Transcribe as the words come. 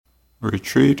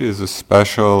Retreat is a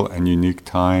special and unique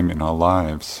time in our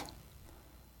lives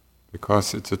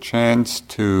because it's a chance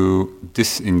to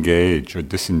disengage or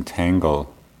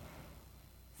disentangle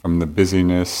from the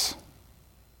busyness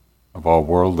of our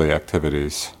worldly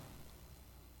activities.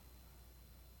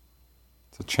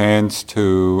 It's a chance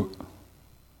to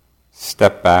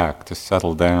step back, to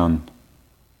settle down.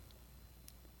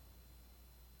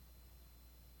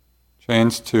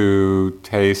 Chance to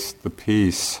taste the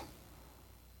peace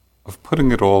of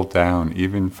putting it all down,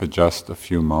 even for just a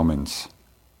few moments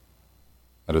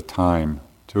at a time,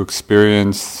 to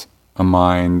experience a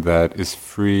mind that is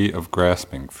free of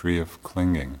grasping, free of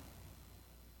clinging,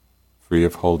 free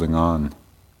of holding on.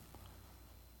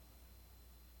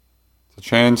 It's a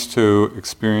chance to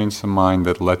experience a mind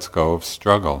that lets go of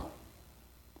struggle.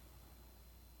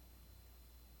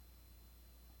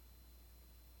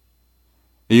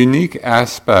 A unique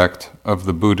aspect of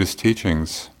the Buddhist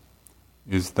teachings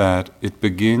is that it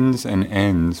begins and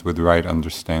ends with right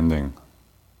understanding.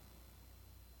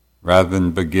 Rather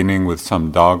than beginning with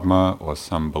some dogma or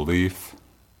some belief,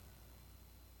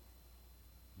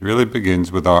 it really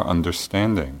begins with our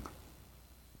understanding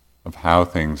of how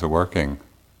things are working.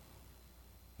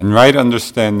 And right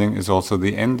understanding is also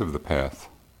the end of the path.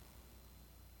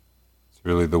 It's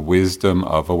really the wisdom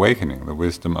of awakening, the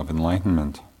wisdom of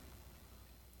enlightenment.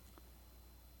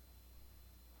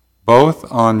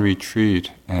 Both on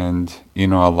retreat and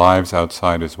in our lives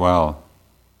outside as well,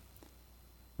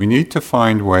 we need to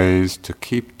find ways to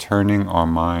keep turning our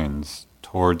minds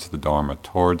towards the Dharma,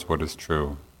 towards what is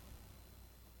true,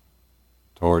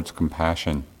 towards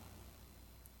compassion,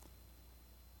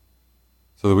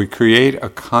 so that we create a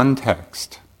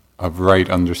context of right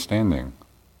understanding.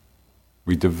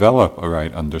 We develop a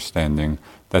right understanding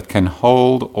that can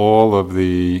hold all of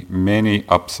the many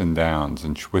ups and downs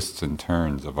and twists and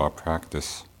turns of our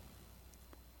practice.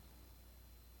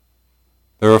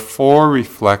 There are 4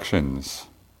 reflections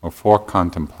or 4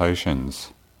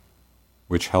 contemplations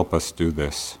which help us do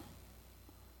this.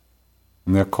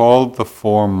 And they're called the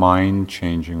 4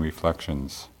 mind-changing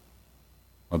reflections,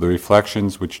 or the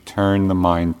reflections which turn the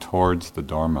mind towards the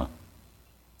Dharma.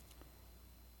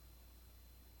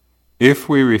 If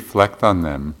we reflect on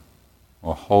them,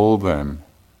 or hold them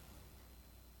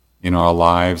in our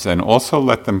lives, and also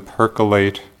let them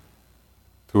percolate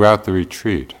throughout the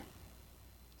retreat,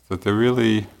 so that they're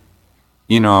really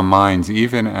in our minds,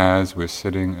 even as we're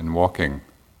sitting and walking.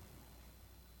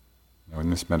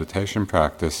 In this meditation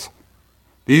practice,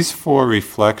 these 4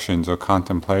 reflections or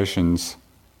contemplations,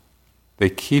 they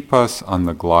keep us on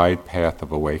the glide path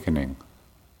of awakening.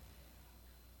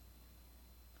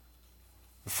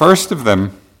 The first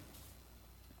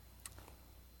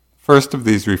of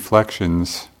these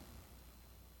reflections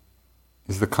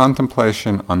is the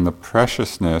contemplation on the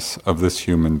preciousness of this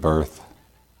human birth.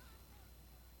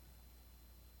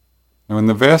 Now, in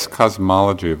the vast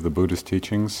cosmology of the Buddhist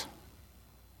teachings,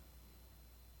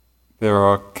 there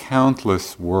are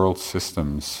countless world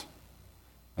systems,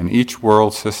 and each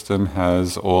world system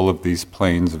has all of these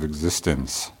planes of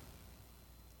existence,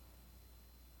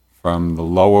 from the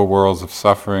lower worlds of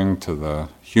suffering to the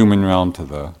human realm to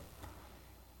the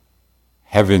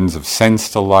heavens of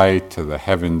sense delight to the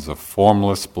heavens of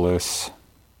formless bliss.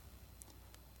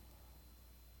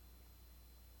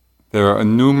 There are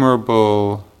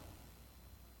innumerable,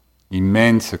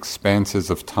 immense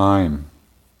expanses of time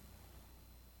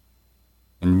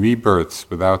and rebirths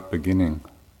without beginning.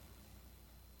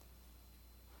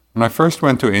 When I first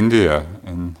went to India,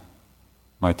 and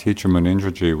my teacher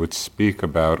Munindraji would speak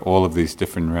about all of these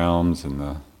different realms and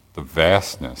the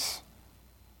vastness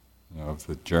of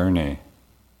the journey,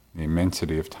 the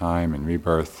immensity of time and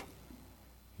rebirth,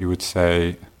 he would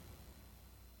say,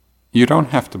 "You don't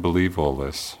have to believe all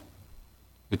this.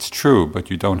 It's true, but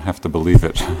you don't have to believe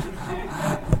it."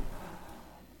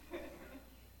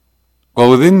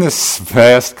 Well, within this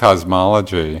vast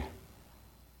cosmology,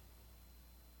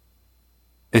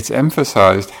 it's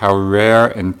emphasized how rare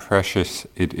and precious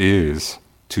it is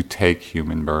to take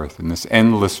human birth in this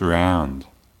endless round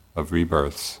of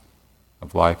rebirths,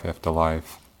 of life after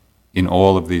life, in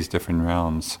all of these different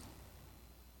realms.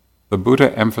 The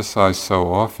Buddha emphasized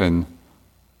so often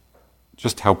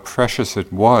just how precious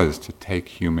it was to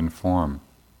take human form.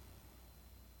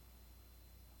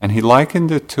 And he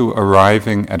likened it to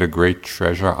arriving at a great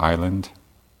treasure island,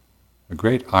 a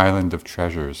great island of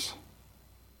treasures.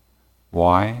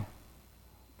 Why?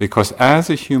 Because as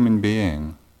a human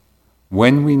being,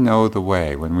 when we know the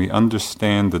way, when we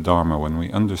understand the Dharma, when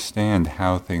we understand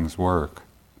how things work,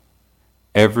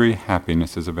 every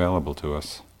happiness is available to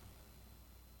us.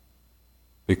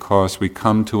 because we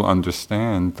come to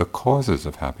understand the causes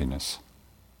of happiness.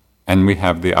 And we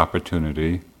have the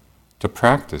opportunity to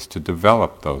practice, to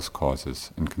develop those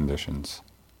causes and conditions.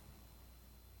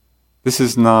 This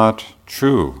is not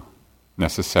true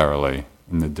necessarily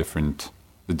in the different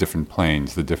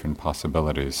planes, the different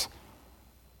possibilities.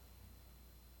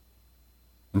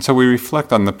 And so we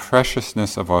reflect on the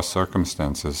preciousness of our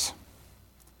circumstances.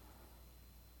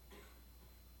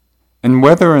 And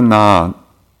whether or not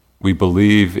we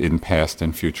believe in past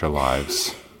and future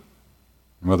lives,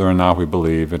 whether or not we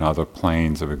believe in other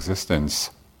planes of existence,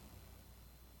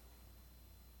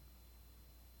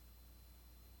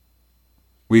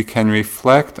 we can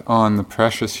reflect on the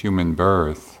precious human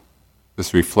birth,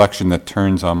 this reflection that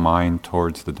turns our mind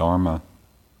towards the Dharma,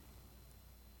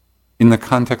 in the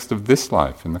context of this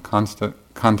life, in the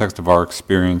context of our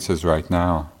experiences right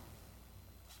now.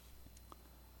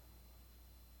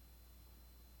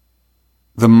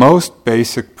 The most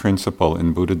basic principle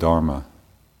in Buddha Dharma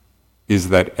is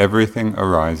that everything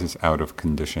arises out of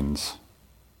conditions.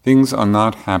 Things are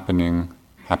not happening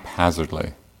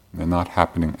haphazardly. They're not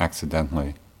happening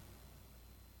accidentally.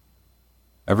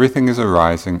 Everything is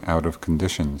arising out of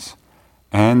conditions,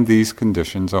 and these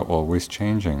conditions are always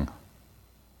changing.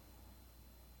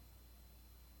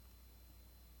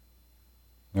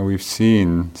 Now, we've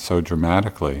seen so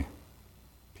dramatically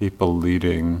people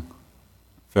leading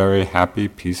very happy,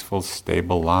 peaceful,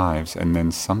 stable lives, and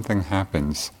then something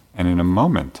happens, and in a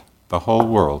moment, the whole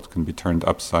world can be turned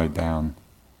upside down.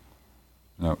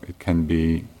 It can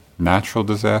be natural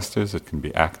disasters, it can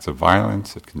be acts of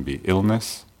violence, it can be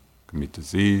illness, it can be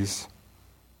disease.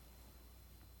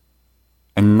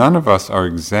 And none of us are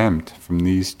exempt from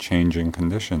these changing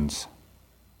conditions.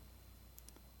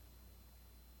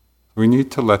 We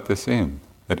need to let this in,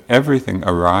 that everything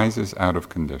arises out of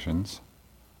conditions,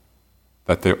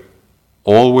 that they're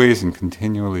always and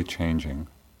continually changing.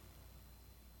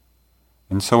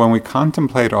 And so when we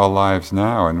contemplate our lives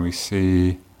now and we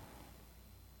see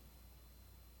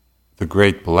the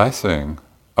great blessing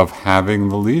of having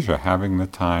the leisure, having the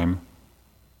time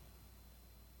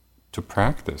to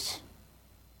practice,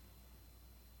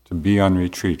 to be on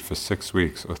retreat for 6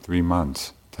 weeks or 3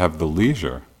 months, to have the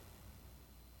leisure,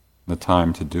 the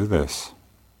time to do this,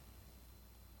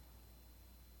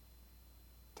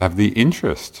 to have the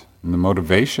interest and the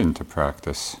motivation to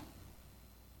practice.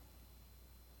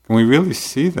 Can we really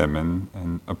see them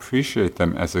and appreciate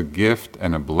them as a gift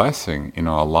and a blessing in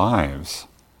our lives,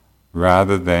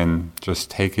 rather than just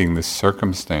taking this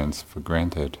circumstance for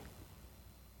granted?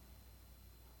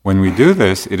 When we do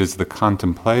this, it is the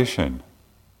contemplation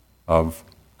of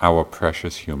our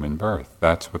precious human birth.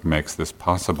 That's what makes this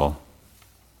possible.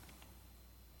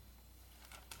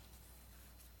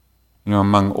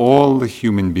 Among all the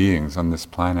human beings on this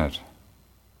planet,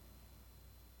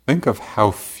 think of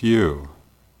how few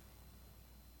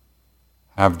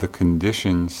have the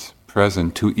conditions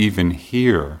present to even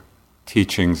hear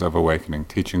teachings of awakening,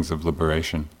 teachings of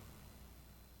liberation,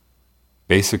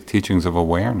 basic teachings of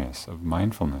awareness, of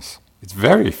mindfulness. It's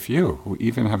very few who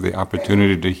even have the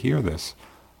opportunity to hear this.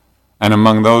 And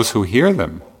among those who hear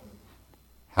them,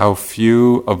 how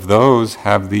few of those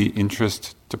have the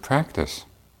interest to practice.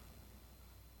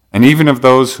 And even of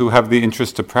those who have the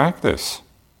interest to practice,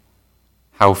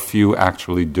 how few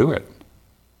actually do it.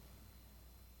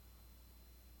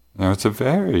 Now, it's a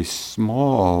very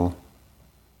small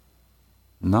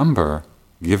number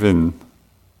given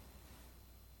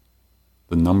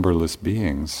the numberless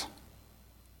beings.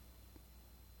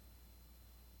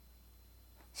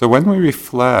 So when we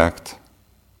reflect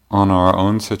on our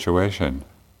own situation,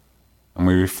 and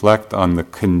we reflect on the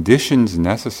conditions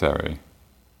necessary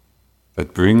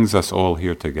that brings us all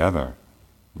here together,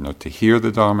 to hear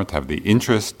the Dharma, to have the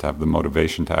interest, to have the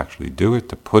motivation to actually do it,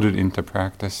 to put it into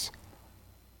practice.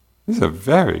 This is a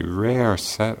very rare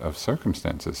set of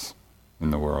circumstances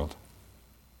in the world.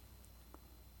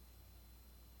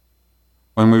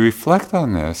 When we reflect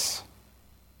on this,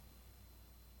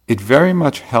 it very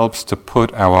much helps to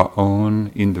put our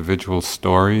own individual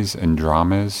stories and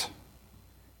dramas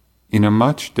in a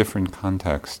much different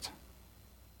context.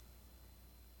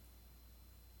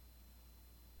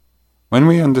 When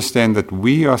we understand that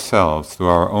we ourselves, through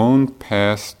our own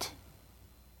past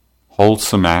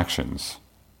wholesome actions,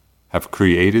 have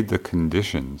created the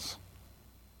conditions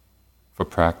for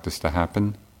practice to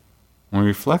happen, when we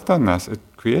reflect on this, it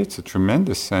creates a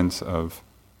tremendous sense of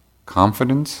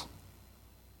confidence,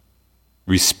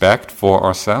 respect for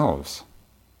ourselves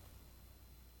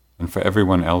and for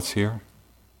everyone else here.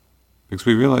 Because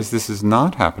we realize this is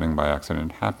not happening by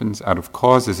accident. It happens out of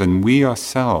causes, and we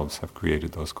ourselves have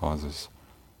created those causes.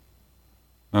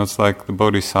 Now it's like the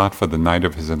Bodhisattva, the night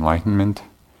of his enlightenment,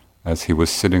 as he was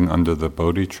sitting under the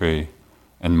Bodhi tree,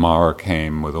 and Mara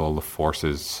came with all the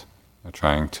forces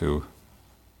trying to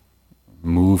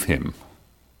move him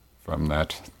from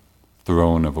that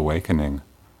throne of awakening.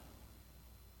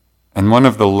 And one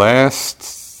of the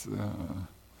last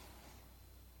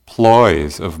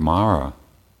ploys of Mara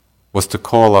was to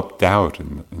call up doubt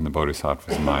in the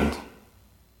Bodhisattva's mind.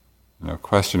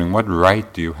 Questioning, what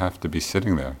right do you have to be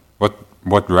sitting there?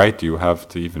 What right do you have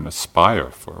to even aspire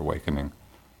for awakening?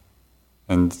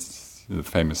 And the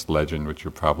famous legend, which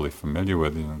you're probably familiar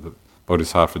with, the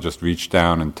Bodhisattva just reached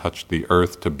down and touched the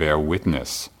earth to bear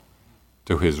witness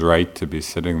to his right to be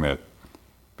sitting there,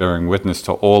 bearing witness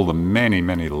to all the many,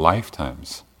 many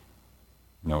lifetimes,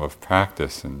 of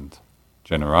practice and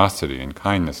generosity and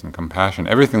kindness and compassion,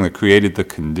 everything that created the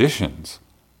conditions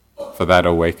for that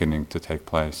awakening to take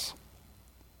place.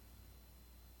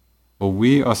 Well,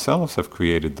 we ourselves have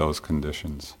created those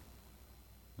conditions,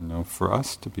 for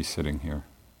us to be sitting here.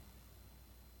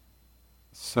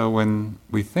 So when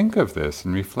we think of this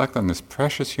and reflect on this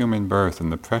precious human birth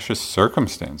and the precious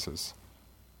circumstances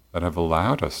that have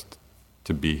allowed us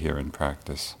to be here in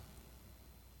practice,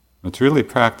 it's really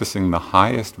practicing the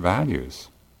highest values,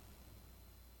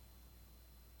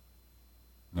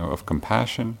 of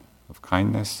compassion, of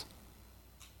kindness,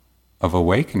 of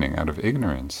awakening out of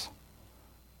ignorance.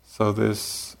 So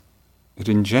it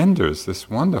engenders this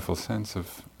wonderful sense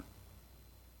of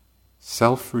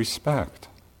self-respect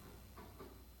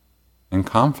and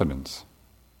confidence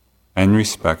and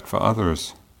respect for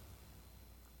others.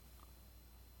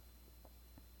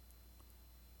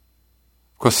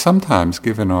 Of course, sometimes,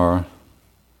 given our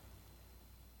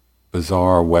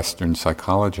bizarre Western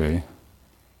psychology,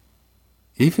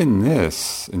 even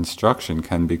this instruction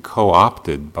can be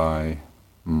co-opted by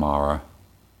Mara.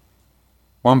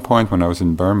 One point when I was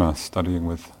in Burma studying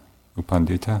with U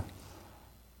Pandita,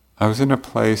 I was in a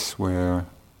place where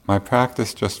my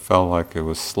practice just felt like it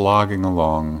was slogging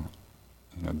along,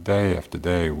 day after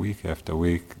day, week after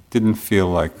week. Didn't feel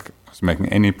like I was making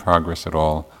any progress at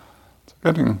all. It's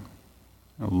getting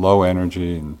low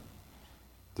energy and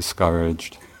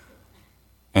discouraged.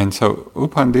 And so U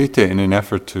Pandita, in an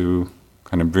effort to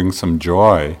kind of bring some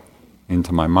joy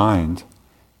into my mind,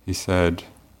 he said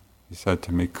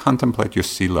to me, contemplate your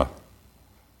sila,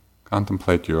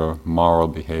 contemplate your moral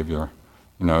behavior,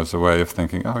 as a way of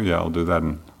thinking, oh yeah, I'll do that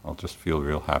and I'll just feel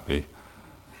real happy.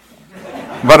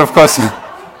 But of course,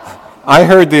 I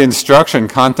heard the instruction,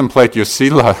 contemplate your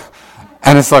sila,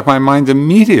 and it's like my mind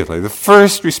immediately, the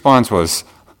first response was,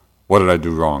 what did I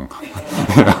do wrong?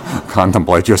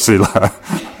 Contemplate your sila.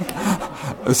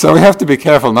 So we have to be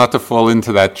careful not to fall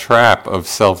into that trap of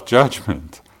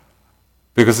self-judgment.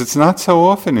 Because it's not so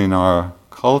often in our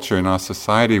culture, in our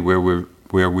society, where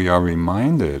we are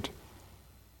reminded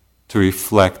to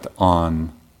reflect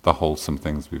on the wholesome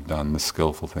things we've done, the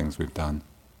skillful things we've done.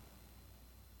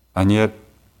 And yet,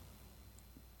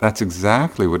 that's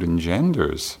exactly what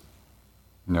engenders,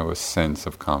 a sense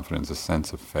of confidence, a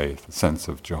sense of faith, a sense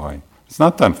of joy. It's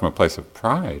not done from a place of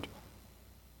pride.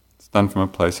 It's done from a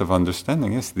place of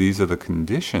understanding. Yes, these are the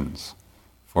conditions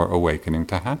for awakening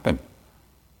to happen.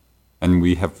 And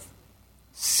we have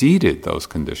seeded those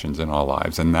conditions in our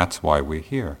lives, and that's why we're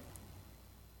here.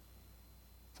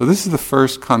 So this is the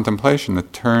first contemplation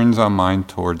that turns our mind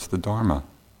towards the Dharma.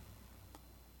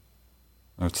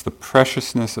 It's the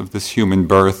preciousness of this human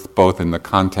birth, both in the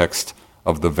context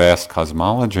of the vast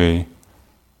cosmology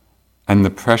and the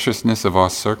preciousness of our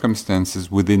circumstances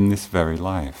within this very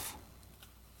life.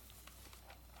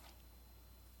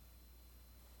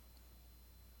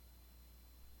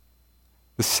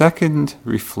 The second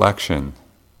reflection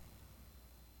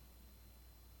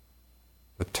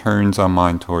that turns our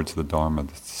mind towards the Dharma,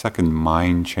 the second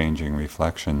mind-changing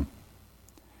reflection,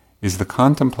 is the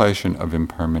contemplation of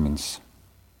impermanence.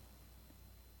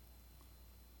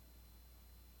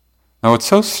 Now what's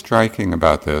so striking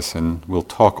about this, and we'll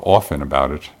talk often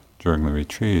about it during the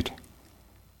retreat,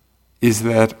 is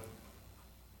that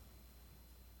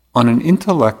on an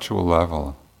intellectual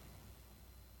level,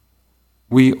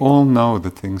 we all know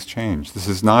that things change. This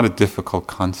is not a difficult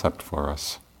concept for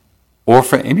us, or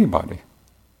for anybody.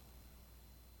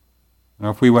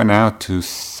 If we went out to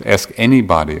ask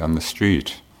anybody on the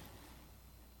street,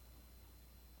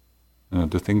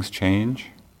 do things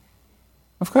change?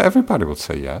 Of course, everybody will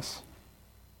say yes.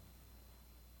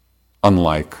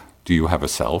 Unlike, do you have a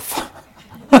self?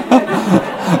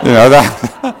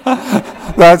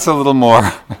 That's a little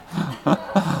more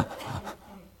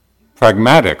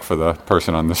pragmatic for the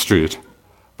person on the street.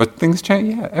 But things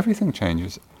change, everything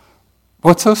changes.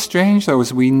 What's so strange though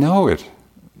is we know it.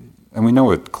 and we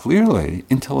know it clearly,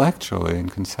 intellectually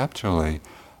and conceptually,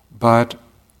 but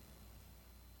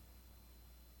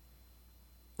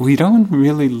we don't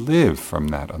really live from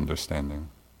that understanding.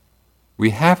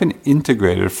 We haven't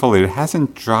integrated it fully. It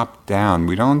hasn't dropped down.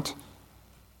 We're not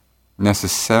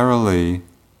necessarily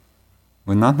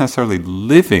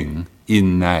living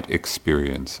in that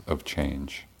experience of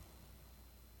change.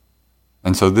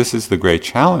 And so this is the great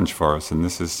challenge for us, and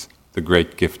this is the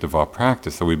great gift of our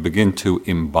practice, that we begin to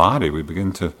embody, we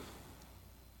begin to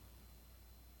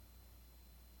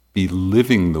be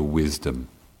living the wisdom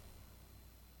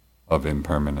of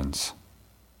impermanence.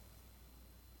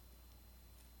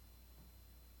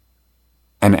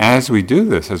 And as we do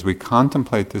this, as we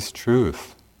contemplate this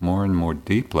truth more and more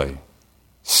deeply,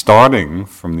 starting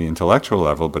from the intellectual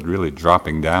level, but really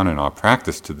dropping down in our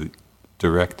practice to the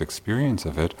direct experience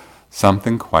of it,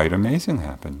 something quite amazing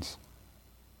happens.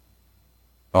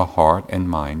 The heart and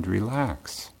mind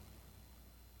relax.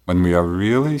 When we are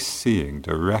really seeing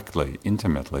directly,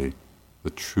 intimately, the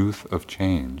truth of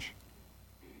change,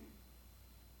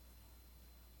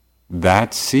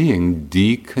 that seeing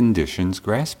deconditions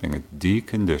grasping, it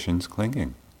deconditions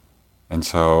clinging. And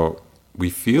so we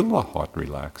feel the heart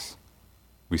relax.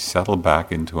 We settle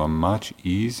back into a much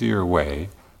easier way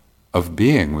of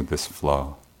being with this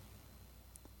flow.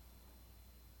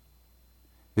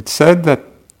 It's said that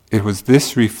it was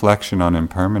this reflection on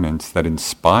impermanence that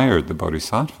inspired the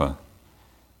Bodhisattva,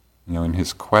 in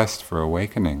his quest for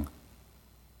awakening.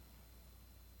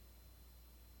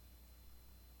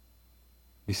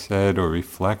 He said or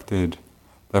reflected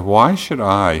that why should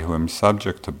I, who am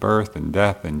subject to birth and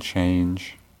death and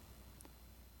change,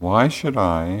 why should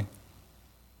I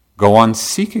go on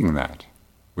seeking that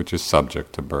which is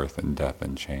subject to birth and death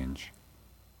and change?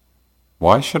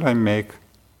 Why should I make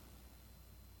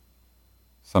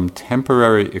some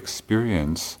temporary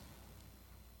experience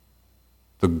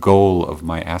the goal of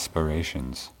my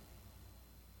aspirations?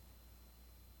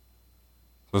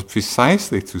 So it's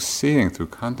precisely through seeing, through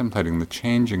contemplating the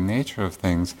changing nature of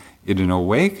things, it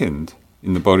awakened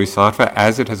in the Bodhisattva,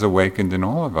 as it has awakened in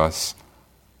all of us,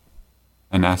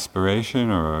 an aspiration,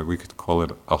 or we could call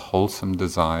it a wholesome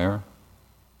desire,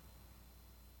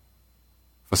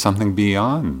 for something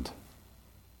beyond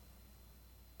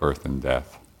birth and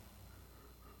death.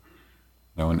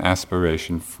 An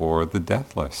aspiration for the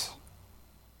deathless.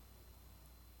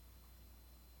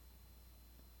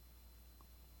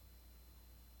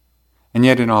 And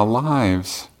yet in our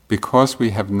lives, because we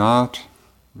have not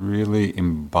really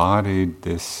embodied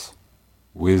this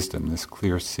wisdom, this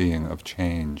clear seeing of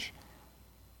change,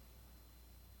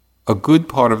 a good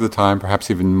part of the time, perhaps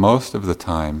even most of the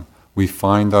time, we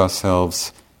find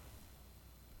ourselves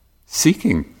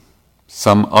seeking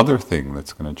some other thing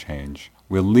that's going to change.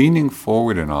 We're leaning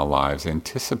forward in our lives,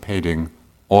 anticipating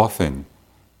often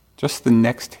just the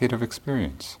next hit of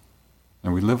experience.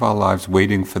 And we live our lives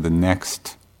waiting for the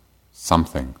next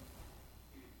something.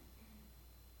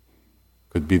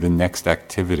 Could be the next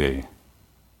activity,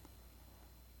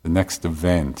 the next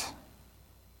event,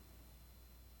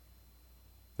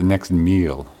 the next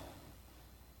meal.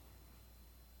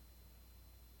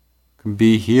 Could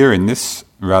be here in this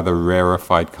rather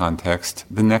rarefied context,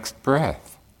 the next breath.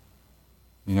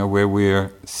 Where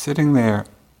we're sitting there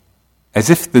as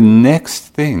if the next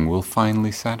thing will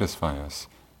finally satisfy us.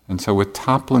 And so we're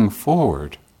toppling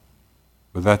forward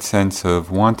with that sense of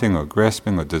wanting or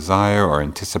grasping or desire or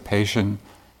anticipation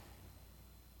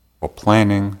or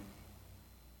planning.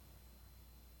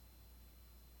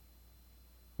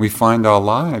 We find our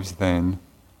lives then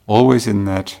always in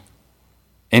that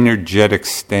energetic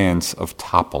stance of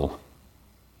topple.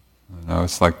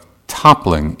 It's like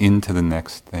toppling into the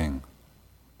next thing.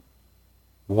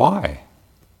 Why?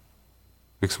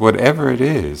 Because whatever it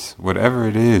is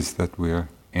that we're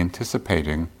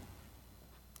anticipating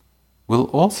will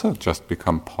also just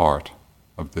become part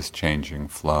of this changing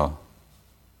flow.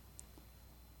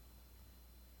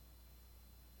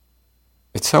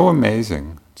 It's so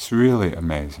amazing, it's really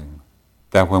amazing,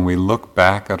 that when we look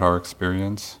back at our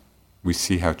experience, we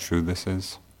see how true this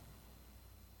is.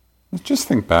 Let's just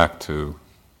think back to,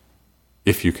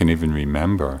 if you can even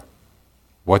remember,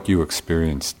 what you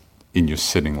experienced in your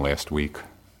sitting last week.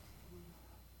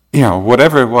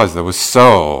 Whatever it was that was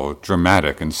so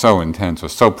dramatic and so intense or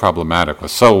so problematic or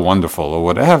so wonderful or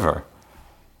whatever,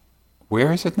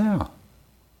 where is it now?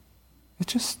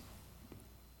 It's just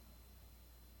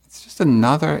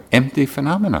another empty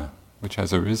phenomena which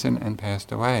has arisen and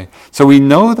passed away. So we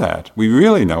know that. We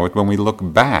really know it when we look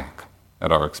back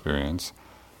at our experience.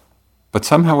 But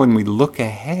somehow when we look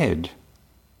ahead,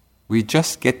 we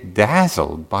just get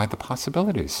dazzled by the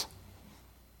possibilities.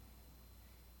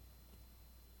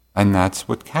 And that's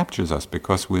what captures us,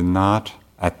 because we're not,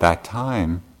 at that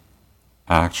time,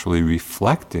 actually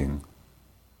reflecting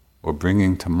or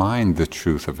bringing to mind the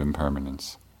truth of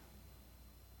impermanence.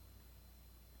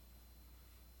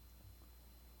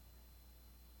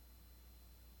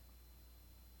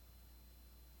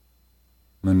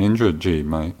 Munindraji,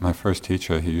 my first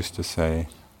teacher, he used to say,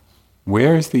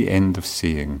 where is the end of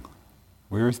seeing?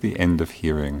 Where is the end of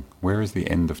hearing? Where is the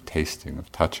end of tasting,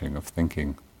 of touching, of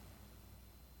thinking?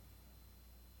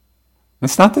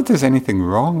 It's not that there's anything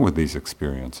wrong with these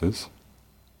experiences.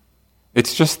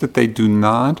 It's just that they do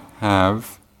not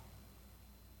have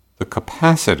the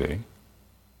capacity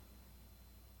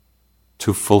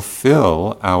to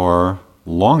fulfill our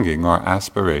longing, our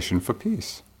aspiration for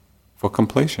peace, for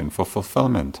completion, for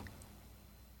fulfillment.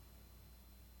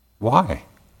 Why?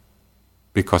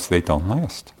 Because they don't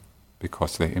last,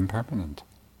 because they're impermanent.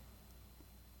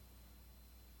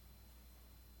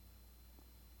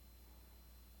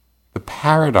 The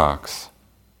paradox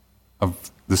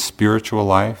of the spiritual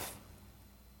life,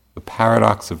 the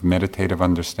paradox of meditative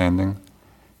understanding,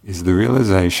 is the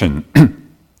realization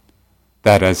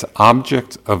that as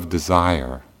objects of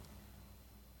desire,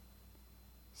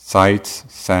 sights,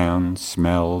 sounds,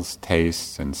 smells, tastes,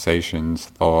 sensations,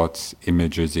 thoughts,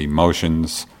 images,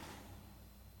 emotions,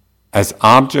 as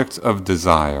objects of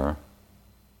desire,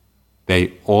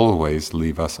 they always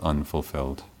leave us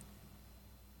unfulfilled.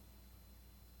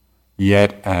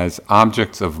 Yet as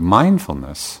objects of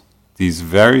mindfulness, these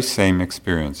very same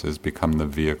experiences become the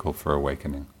vehicle for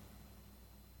awakening.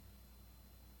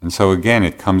 And so again,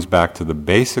 it comes back to the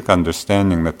basic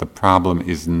understanding that the problem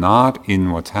is not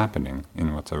in what's happening,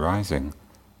 in what's arising.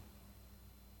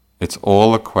 It's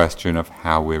all a question of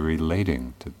how we're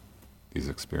relating to these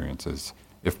experiences.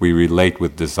 If we relate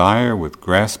with desire, with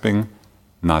grasping,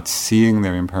 not seeing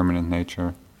their impermanent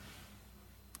nature,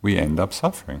 we end up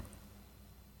suffering.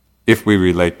 If we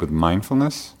relate with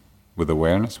mindfulness, with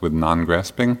awareness, with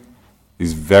non-grasping,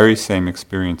 these very same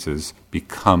experiences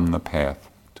become the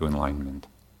path to enlightenment.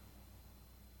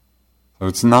 So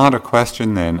it's not a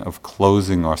question then of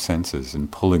closing our senses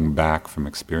and pulling back from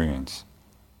experience.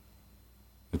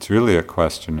 It's really a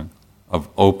question of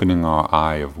opening our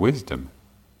eye of wisdom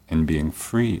and being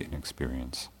free in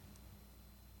experience.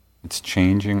 It's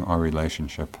changing our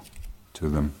relationship to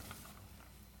them.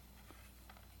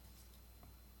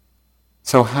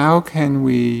 So how can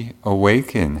we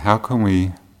awaken? How can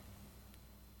we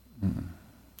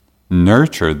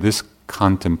nurture this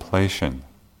contemplation,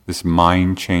 this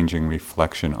mind-changing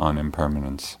reflection on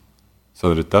impermanence, so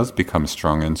that it does become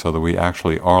strong and so that we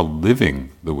actually are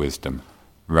living the wisdom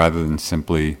rather than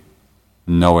simply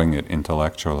knowing it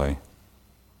intellectually?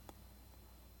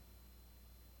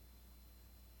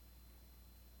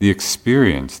 The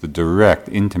experience, the direct,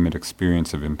 intimate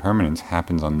experience of impermanence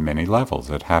happens on many levels.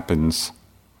 It happens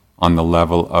on the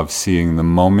level of seeing the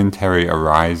momentary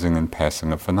arising and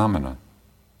passing of phenomena,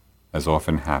 as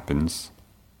often happens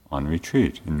on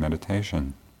retreat, in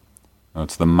meditation. Now,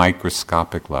 it's the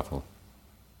microscopic level.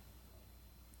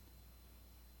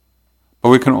 But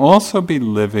we can also be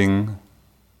living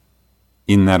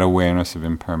in that awareness of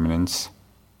impermanence,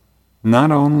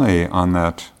 not only on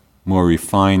that more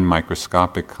refined,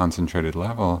 microscopic, concentrated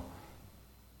level,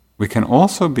 we can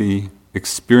also be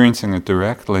experiencing it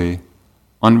directly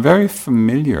on very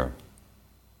familiar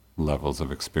levels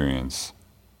of experience,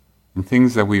 in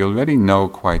things that we already know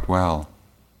quite well.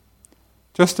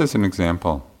 Just as an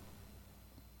example,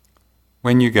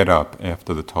 when you get up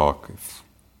after the talk, if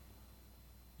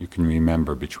you can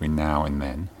remember between now and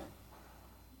then,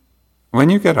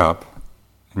 when you get up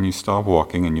and you start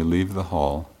walking and you leave the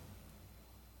hall,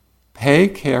 pay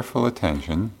careful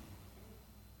attention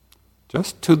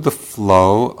just to the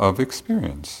flow of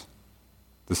experience.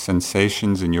 The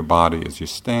sensations in your body as you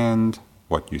stand,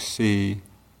 what you see,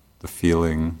 the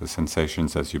feeling, the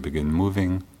sensations as you begin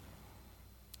moving,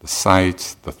 the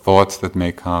sights, the thoughts that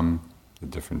may come, the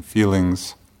different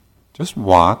feelings. Just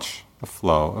watch the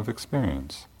flow of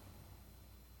experience.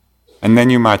 And then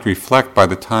you might reflect by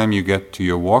the time you get to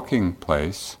your walking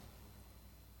place.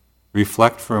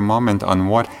 Reflect for a moment on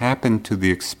what happened to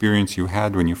the experience you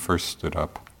had when you first stood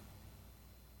up.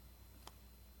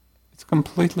 It's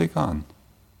completely gone.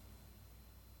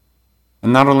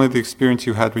 And not only the experience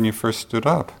you had when you first stood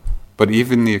up, but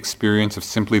even the experience of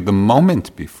simply the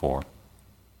moment before.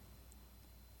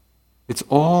 It's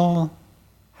all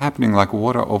happening like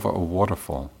water over a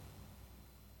waterfall.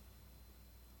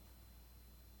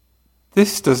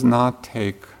 This does not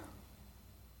take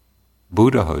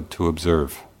Buddhahood to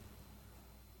observe.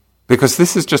 Because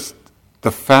this is just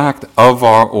the fact of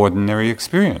our ordinary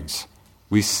experience.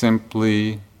 We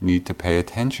simply need to pay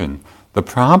attention. The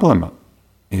problem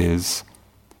is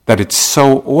that it's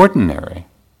so ordinary.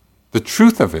 The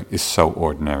truth of it is so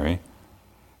ordinary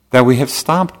that we have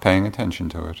stopped paying attention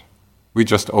to it. We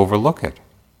just overlook it.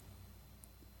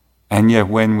 And yet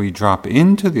when we drop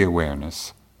into the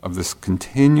awareness of this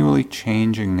continually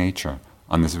changing nature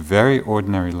on this very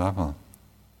ordinary level,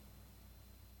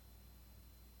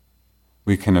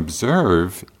 we can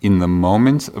observe in the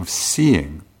moments of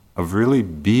seeing, of really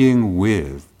being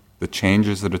with the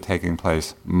changes that are taking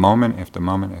place moment after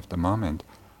moment after moment.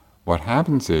 What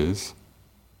happens is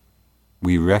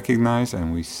we recognize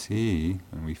and we see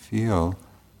and we feel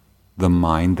the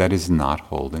mind that is not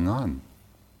holding on.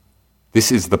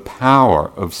 This is the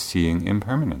power of seeing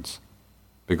impermanence,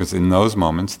 because in those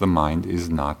moments the mind is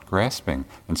not grasping,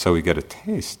 and so we get a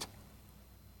taste,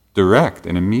 direct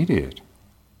and immediate.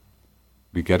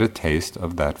 We get a taste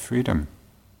of that freedom.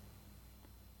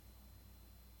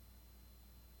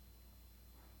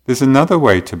 There's another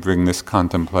way to bring this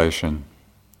contemplation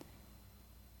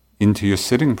into your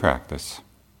sitting practice.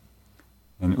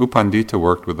 And U Pandita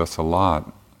worked with us a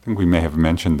lot. I think we may have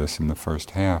mentioned this in the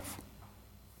first half.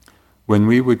 When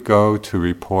we would go to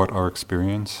report our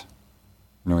experience,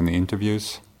 in the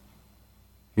interviews,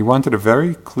 he wanted a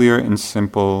very clear and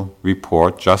simple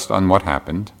report just on what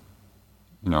happened.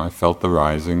 I felt the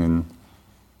rising, and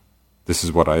this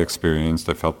is what I experienced.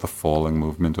 I felt the falling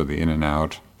movement or the in and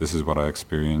out. This is what I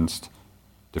experienced.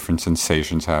 Different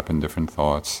sensations happened, different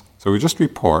thoughts. So we just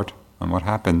report on what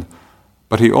happened.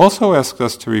 But he also asked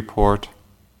us to report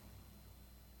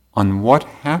on what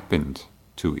happened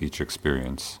to each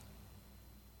experience.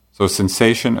 So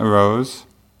sensation arose.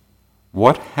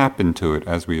 What happened to it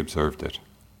as we observed it?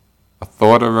 A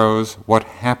thought arose. What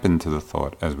happened to the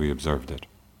thought as we observed it?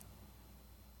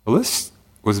 Well, this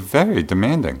was very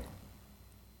demanding.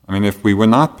 If we were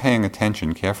not paying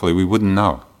attention carefully, we wouldn't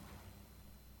know.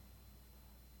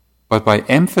 But by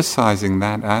emphasizing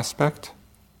that aspect,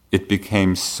 it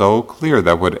became so clear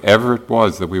that whatever it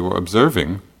was that we were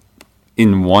observing,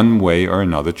 in one way or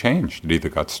another changed. It either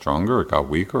got stronger, it got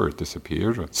weaker, or it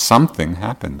disappeared, or something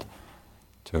happened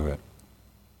to it.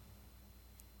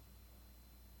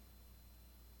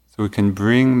 So we can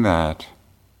bring that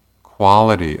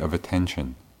quality of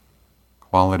attention,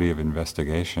 quality of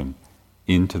investigation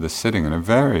into the sitting in a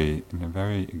very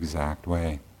exact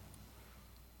way.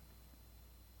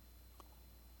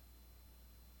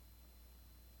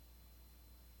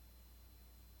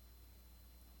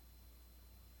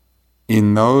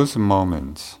 In those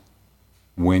moments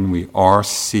when we are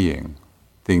seeing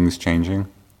things changing,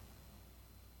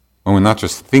 when we're not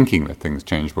just thinking that things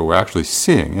change, but we're actually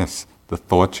seeing, yes, the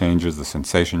thought changes, the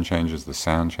sensation changes, the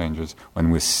sound changes, when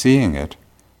we're seeing it,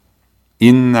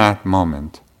 in that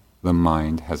moment, the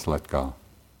mind has let go.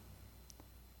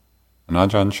 And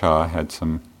Ajahn Chah had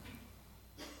some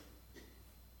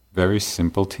very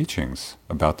simple teachings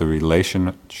about the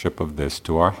relationship of this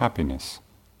to our happiness.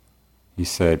 He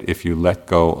said, if you let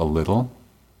go a little,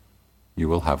 you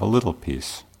will have a little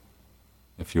peace.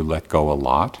 If you let go a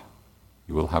lot,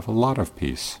 you will have a lot of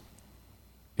peace.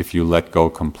 If you let go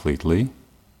completely,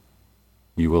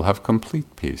 you will have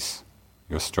complete peace.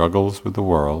 Your struggles with the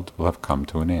world will have come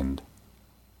to an end.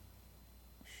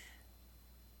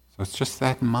 So it's just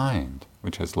that mind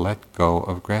which has let go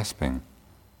of grasping.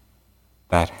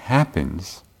 That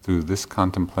happens through this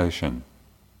contemplation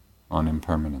on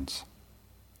impermanence.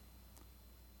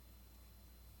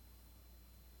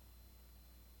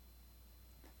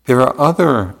 There are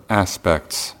other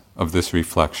aspects of this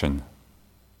reflection,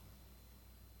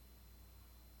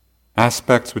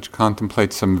 aspects which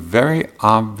contemplate some very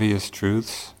obvious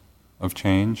truths of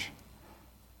change,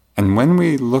 and when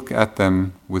we look at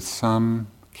them with some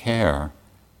care,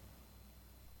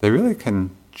 they really can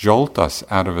jolt us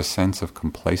out of a sense of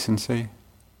complacency,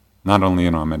 not only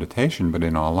in our meditation, but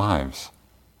in our lives.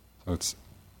 So it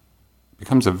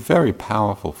becomes a very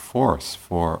powerful force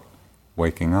for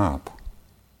waking up.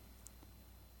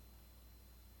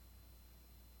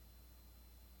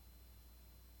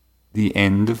 The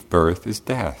end of birth is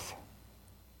death.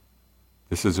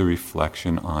 This is a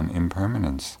reflection on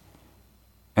impermanence.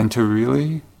 And to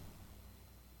really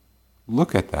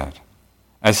look at that.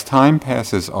 As time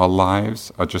passes, our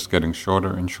lives are just getting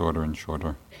shorter and shorter and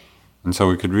shorter. And so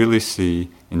we could really see,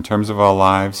 in terms of our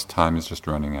lives, time is just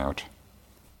running out.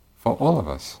 For all of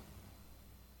us.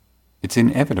 It's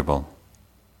inevitable.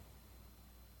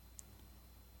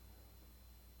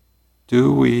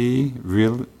 Do we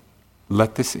really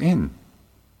let this in?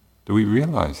 Do we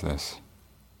realize this?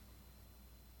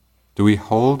 Do we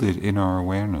hold it in our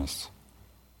awareness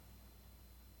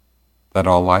that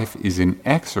our life is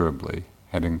inexorably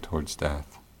heading towards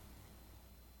death.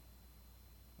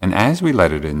 And as we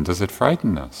let it in, does it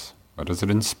frighten us? Or does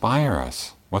it inspire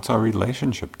us? What's our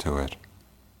relationship to it?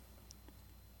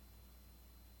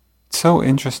 It's so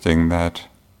interesting that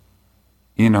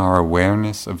in our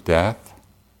awareness of death,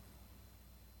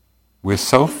 we're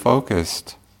so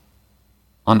focused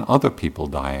on other people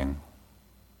dying.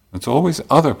 It's always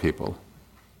other people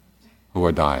who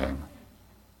are dying,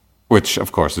 which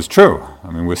of course is true.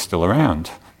 I mean, we're still around.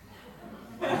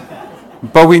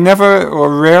 But we never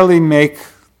or rarely make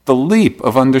the leap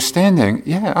of understanding,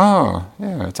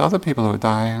 it's other people who are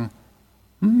dying.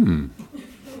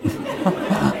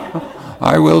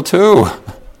 I will too.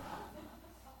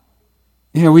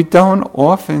 We don't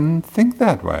often think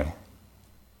that way.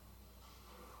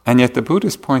 And yet the Buddha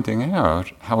is pointing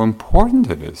out how important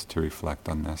it is to reflect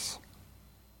on this.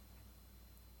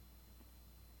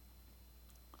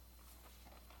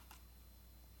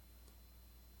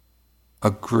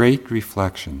 A great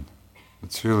reflection,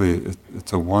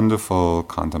 it's a wonderful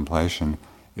contemplation,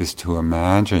 is to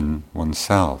imagine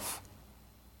oneself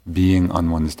being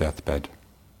on one's deathbed.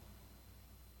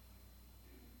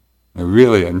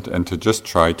 Really, and to just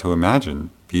try to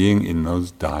imagine being in those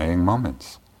dying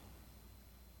moments.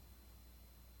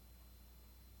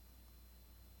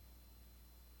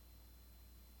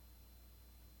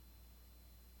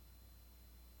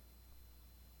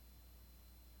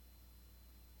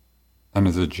 And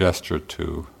as a gesture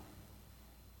to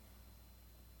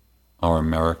our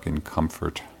American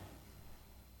comfort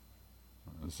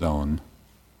zone,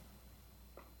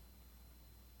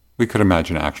 we could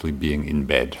imagine actually being in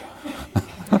bed.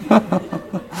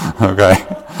 Okay?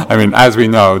 I mean, as we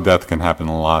know, death can happen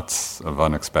in lots of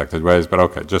unexpected ways, but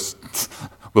okay, just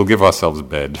we'll give ourselves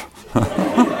bed.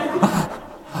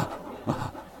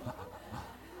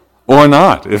 Or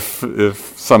not, if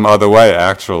some other way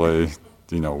actually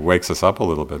wakes us up a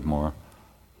little bit more.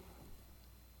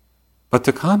 But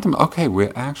to contemplate, okay,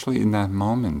 we're actually in those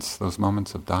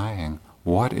moments of dying.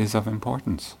 What is of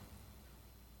importance?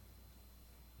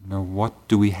 What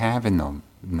do we have in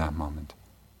that moment?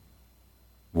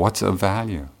 What's of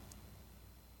value?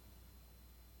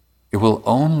 It will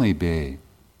only be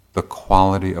the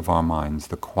quality of our minds,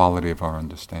 the quality of our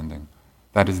understanding.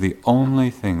 That is the only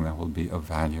thing that will be of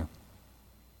value.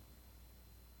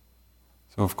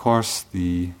 So of course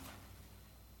the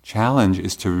challenge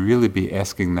is to really be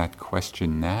asking that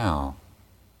question now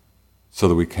so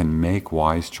that we can make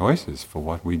wise choices for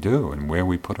what we do and where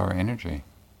we put our energy.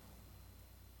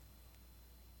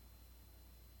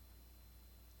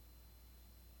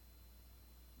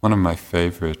 One of my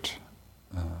favorite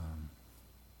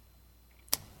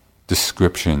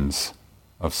descriptions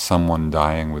of someone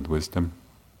dying with wisdom,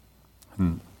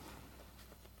 and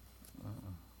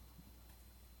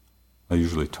I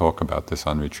usually talk about this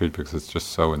on retreat because it's just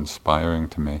so inspiring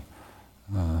to me,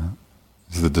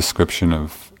 is the description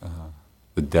of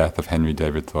the death of Henry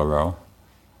David Thoreau,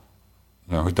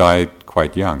 who died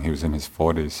quite young. He was in his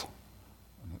 40s.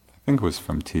 I think it was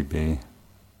from TB.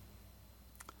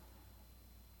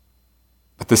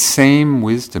 But the same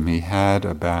wisdom he had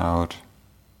about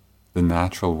the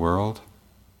natural world,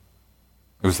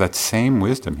 it was that same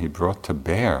wisdom he brought to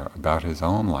bear about his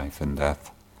own life and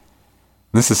death.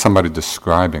 This is somebody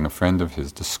a friend of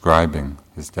his describing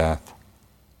his death.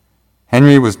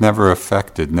 Henry was never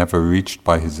affected, never reached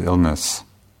by his illness.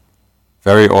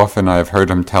 Very often I have heard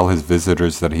him tell his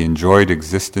visitors that he enjoyed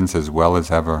existence as well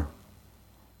as ever.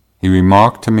 He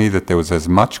remarked to me that there was as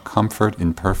much comfort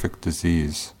in perfect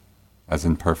disease as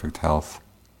in perfect health,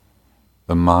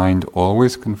 the mind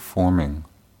always conforming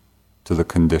to the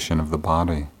condition of the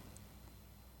body.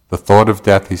 The thought of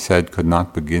death, he said, could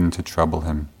not begin to trouble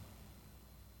him.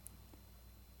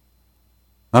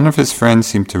 None of his friends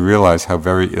seemed to realize how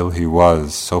very ill he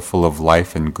was, so full of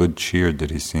life and good cheer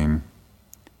did he seem.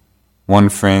 One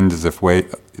friend,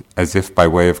 as if by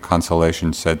way of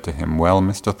consolation, said to him, "Well,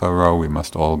 Mr. Thoreau, we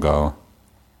must all go."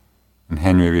 And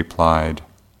Henry replied,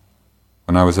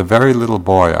 "When I was a very little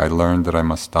boy, I learned that I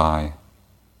must die.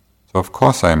 So of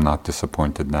course I am not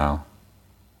disappointed now.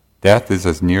 Death is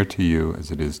as near to you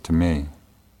as it is to me."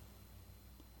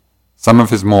 Some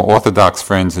of his more orthodox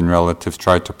friends and relatives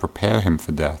tried to prepare him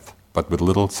for death, but with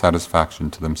little satisfaction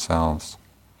to themselves.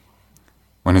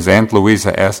 When his Aunt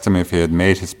Louisa asked him if he had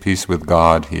made his peace with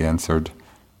God, he answered,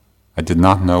 "I did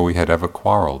not know we had ever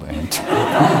quarreled, Aunt."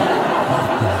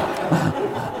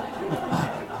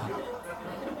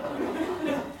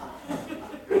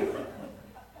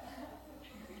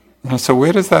 So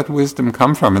where does that wisdom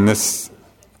come from? And this,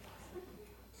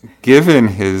 given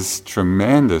his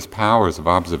tremendous powers of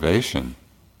observation,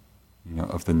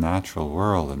 of the natural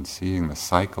world and seeing the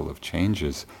cycle of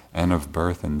changes and of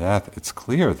birth and death, it's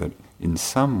clear that in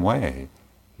some way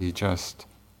he just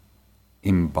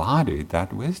embodied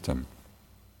that wisdom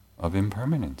of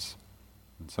impermanence.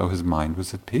 And so his mind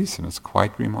was at peace, and it's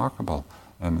quite remarkable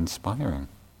and inspiring.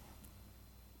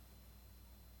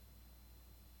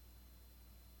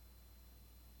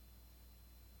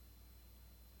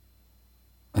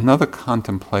 Another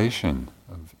contemplation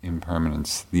of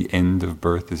impermanence, the end of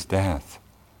birth is death.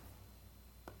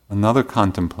 Another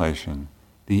contemplation,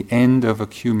 the end of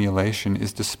accumulation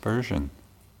is dispersion.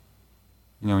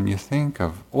 When you think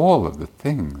of all of the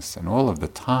things and all of the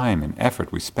time and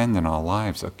effort we spend in our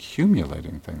lives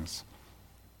accumulating things.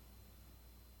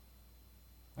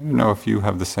 I don't know if you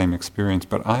have the same experience,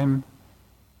 but I'm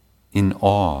in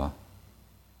awe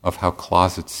of how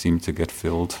closets seem to get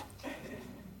filled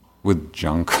with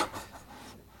junk.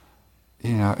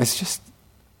 It's just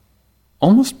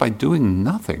almost by doing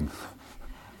nothing.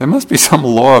 There must be some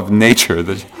law of nature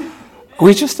that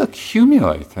we just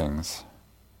accumulate things.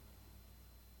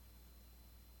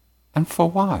 And for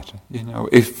what?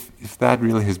 If that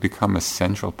really has become a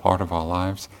central part of our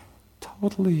lives,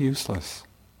 totally useless.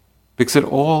 Because it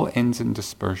all ends in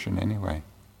dispersion anyway.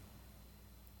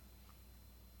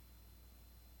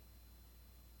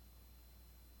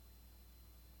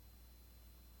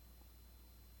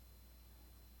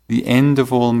 The end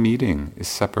of all meeting is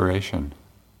separation.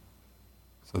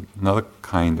 So another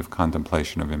kind of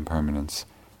contemplation of impermanence.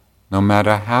 No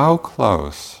matter how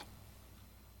close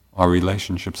our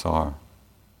relationships are,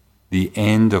 the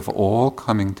end of all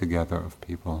coming together of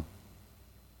people,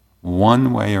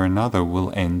 one way or another,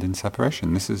 will end in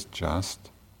separation. This is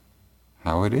just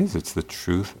how it is. It's the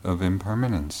truth of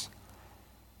impermanence.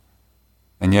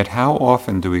 And yet how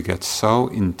often do we get so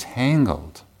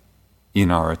entangled in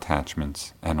our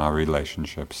attachments and our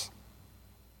relationships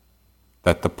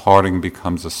that the parting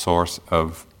becomes a source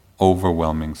of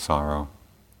overwhelming sorrow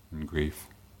and grief?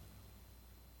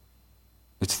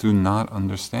 It's through not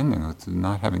understanding, it's through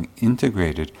not having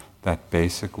integrated that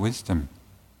basic wisdom.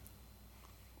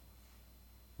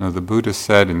 The Buddha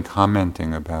said in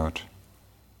commenting about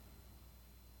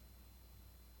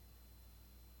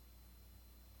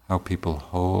how people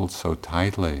hold so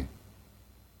tightly,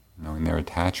 in their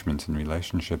attachments and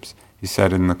relationships, he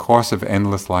said in the course of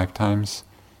endless lifetimes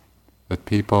that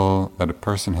a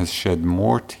person has shed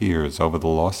more tears over the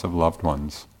loss of loved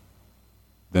ones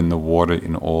than the water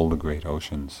in all the great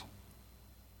oceans.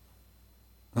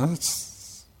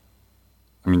 Just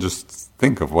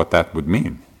think of what that would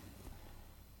mean.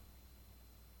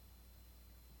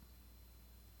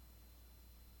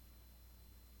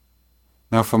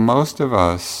 Now, for most of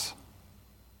us,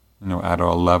 at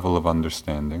our level of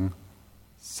understanding,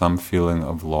 some feeling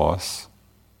of loss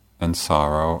and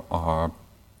sorrow are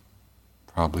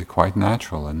probably quite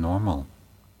natural and normal.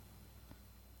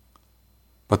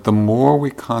 But the more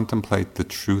we contemplate the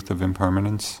truth of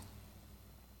impermanence,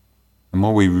 the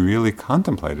more we really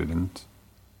contemplate it and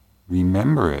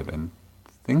remember it and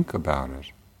think about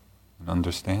it and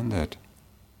understand it,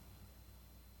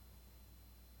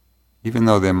 even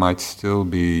though there might still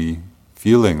be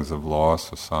feelings of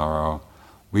loss or sorrow,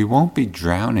 we won't be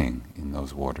drowning in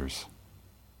those waters.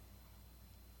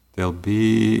 There'll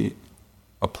be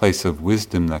a place of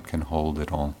wisdom that can hold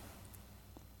it all.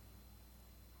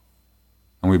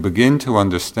 And we begin to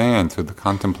understand through the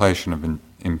contemplation of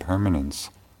impermanence,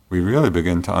 we really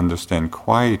begin to understand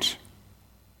quite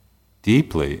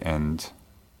deeply and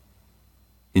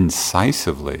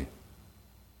incisively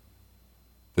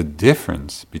the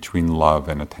difference between love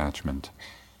and attachment,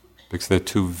 because they're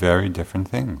two very different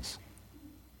things.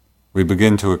 We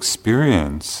begin to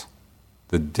experience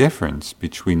the difference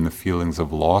between the feelings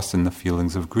of loss and the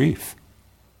feelings of grief.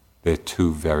 They're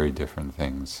two very different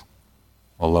things,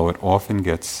 although it often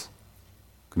gets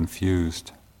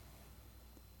confused.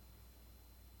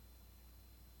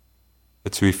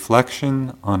 It's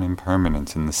reflection on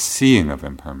impermanence and the seeing of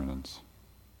impermanence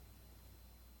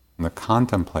and the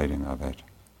contemplating of it,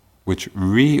 which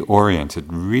reorients, it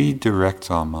redirects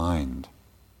our mind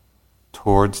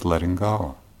towards letting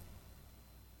go,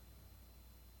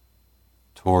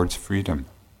 towards freedom.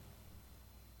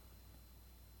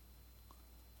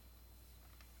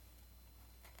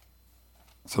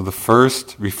 So the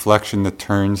first reflection that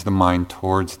turns the mind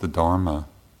towards the Dharma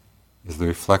is the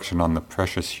reflection on the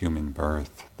precious human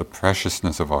birth, the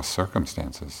preciousness of our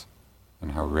circumstances,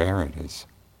 and how rare it is,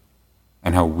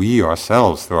 and how we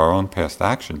ourselves, through our own past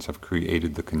actions, have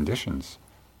created the conditions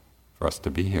for us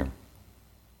to be here.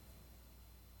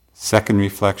 Second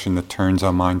reflection that turns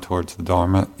our mind towards the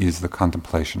Dharma is the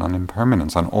contemplation on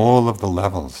impermanence, on all of the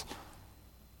levels.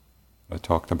 I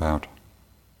talked about.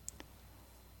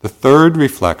 The third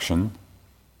reflection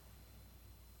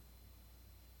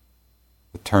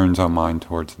that turns our mind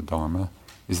towards the Dharma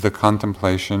is the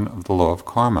contemplation of the law of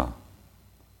karma.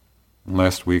 And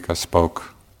last week I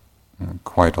spoke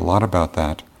quite a lot about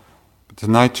that, but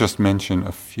tonight just mention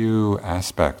a few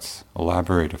aspects,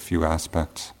 elaborate a few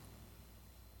aspects.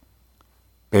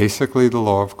 Basically, the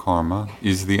law of karma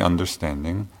is the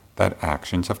understanding that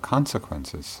actions have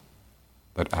consequences,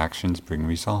 that actions bring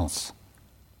results.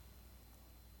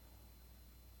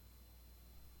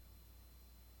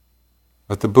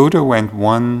 But the Buddha went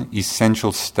one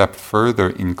essential step further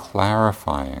in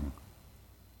clarifying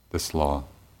this law.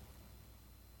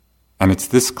 And it's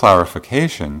this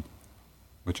clarification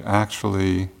which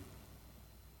actually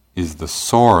is the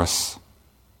source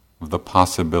of the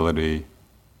possibility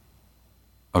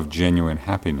of genuine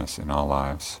happiness in our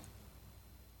lives.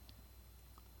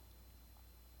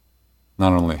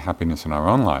 Not only happiness in our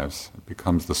own lives, it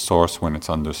becomes the source when it's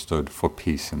understood for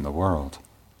peace in the world.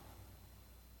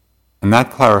 And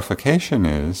that clarification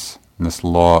is, in this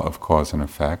law of cause and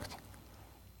effect,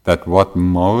 that what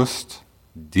most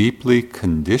deeply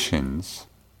conditions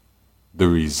the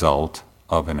result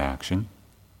of an action,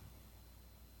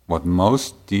 what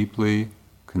most deeply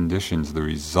conditions the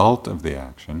result of the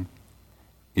action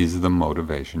is the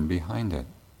motivation behind it.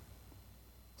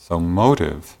 So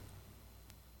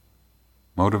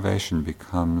motivation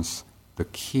becomes the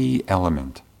key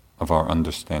element of our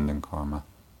understanding karma.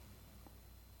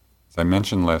 As I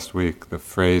mentioned last week, the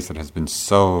phrase that has been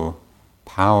so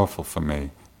powerful for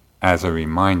me as a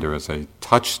reminder, as a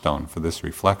touchstone for this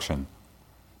reflection,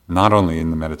 not only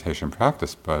in the meditation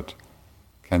practice, but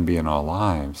can be in our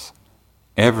lives,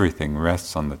 everything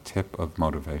rests on the tip of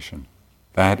motivation.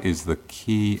 That is the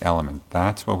key element.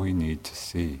 That's what we need to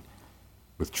see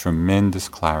with tremendous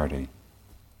clarity.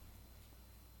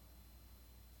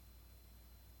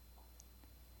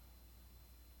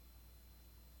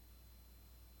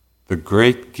 The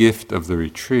great gift of the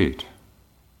retreat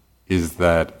is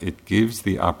that it gives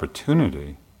the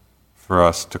opportunity for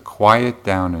us to quiet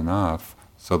down enough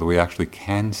so that we actually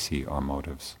can see our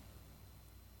motives.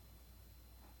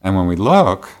 And when we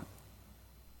look,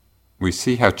 we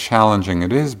see how challenging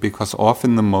it is because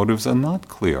often the motives are not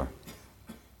clear.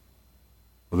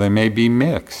 Or they may be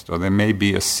mixed, or there may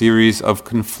be a series of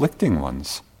conflicting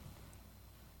ones.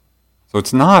 So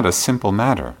it's not a simple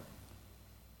matter.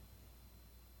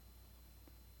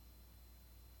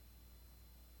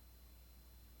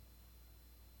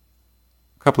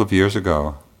 A couple of years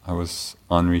ago, I was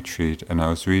on retreat and I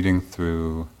was reading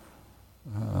through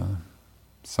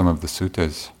some of the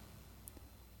suttas,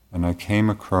 and I came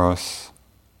across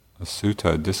a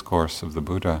sutta, a discourse of the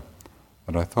Buddha,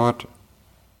 that I thought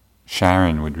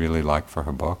Sharon would really like for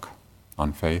her book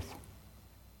on faith.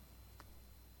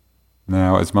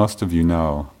 Now, as most of you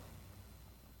know,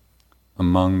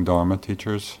 among Dharma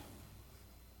teachers,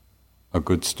 a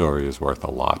good story is worth a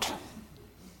lot.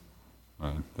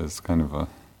 Right? There's kind of a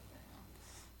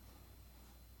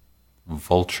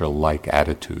vulture-like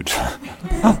attitude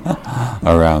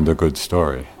around a good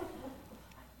story.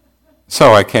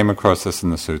 So I came across this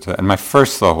in the sutta, and my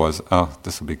first thought was, oh,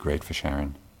 this will be great for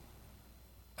Sharon.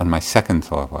 And my second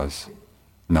thought was,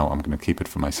 no, I'm going to keep it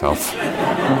for myself.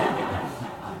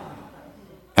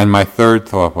 And my third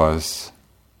thought was,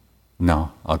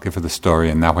 no, I'll give her the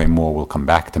story, and that way more will come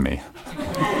back to me.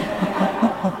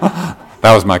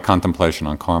 That was my contemplation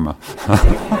on karma.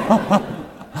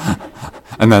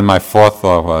 And then my fourth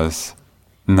thought was,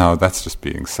 no, that's just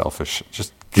being selfish.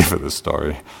 Just give her the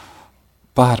story.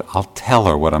 But I'll tell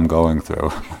her what I'm going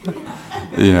through.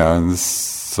 And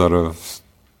sort of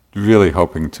really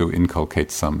hoping to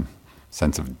inculcate some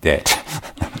sense of debt.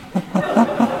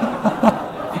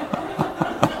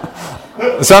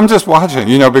 So I'm just watching,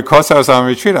 because I was on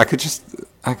retreat, I could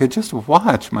just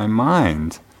watch my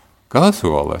mind go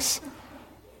through all this.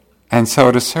 And so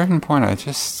at a certain point, I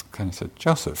just kind of said,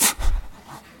 Joseph,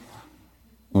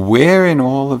 where in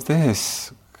all of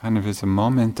this kind of is a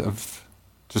moment of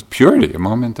just purity, a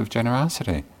moment of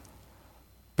generosity?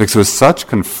 Because it was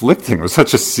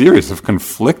such a series of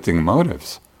conflicting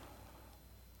motives.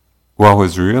 What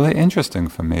was really interesting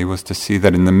for me was to see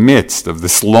that in the midst of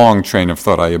this long train of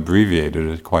thought, I abbreviated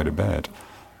it quite a bit.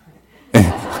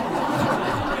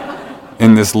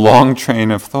 In this long train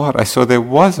of thought, I saw there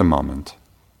was a moment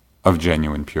of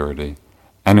genuine purity.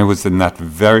 And it was in that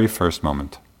very first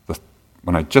moment,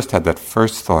 when I just had that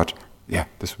first thought, yeah,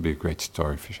 this would be a great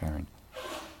story for Sharon.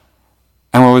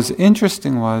 And what was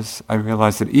interesting was, I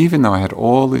realized that even though I had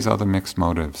all these other mixed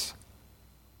motives,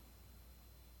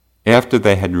 after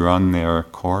they had run their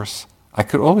course, I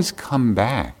could always come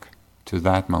back to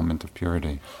that moment of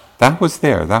purity. That was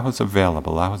there, that was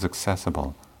available, that was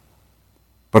accessible.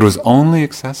 But it was only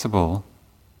accessible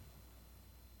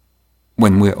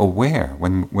when we're aware,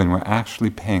 when we're actually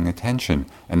paying attention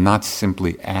and not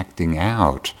simply acting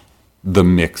out the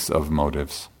mix of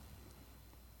motives.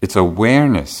 It's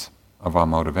awareness of our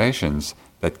motivations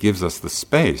that gives us the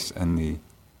space and the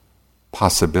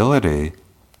possibility,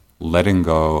 letting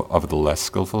go of the less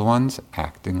skillful ones,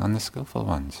 acting on the skillful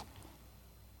ones.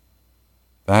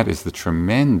 That is the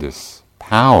tremendous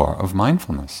power of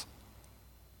mindfulness.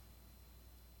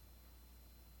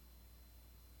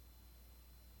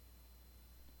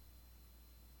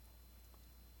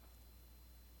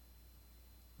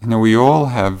 We all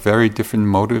have very different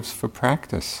motives for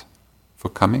practice, for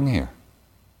coming here.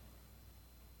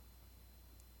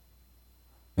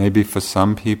 Maybe for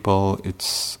some people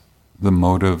it's the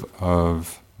motive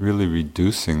of really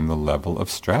reducing the level of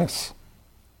stress,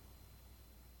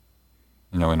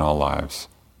 in our lives,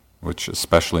 which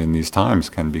especially in these times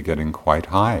can be getting quite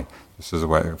high. This is a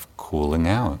way of cooling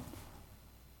out.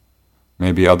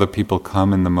 Maybe other people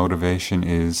come and the motivation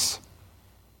is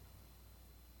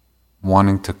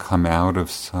wanting to come out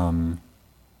of some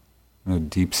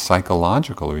deep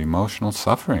psychological or emotional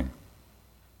suffering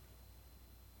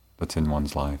that's in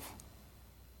one's life.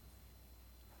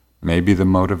 Maybe the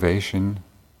motivation,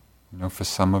 for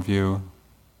some of you,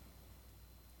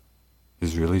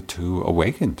 is really to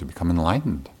awaken, to become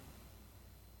enlightened.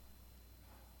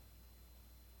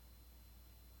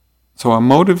 So our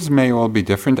motives may all be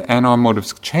different, and our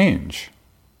motives change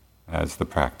as the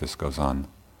practice goes on.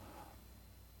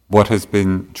 What has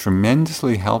been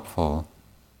tremendously helpful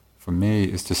for me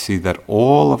is to see that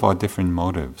all of our different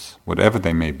motives, whatever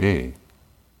they may be,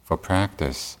 for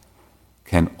practice,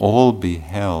 can all be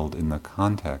held in the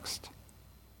context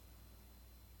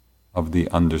of the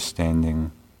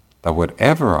understanding that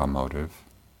whatever our motive,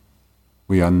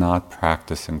 we are not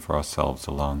practicing for ourselves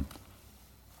alone.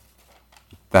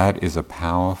 That is a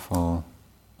powerful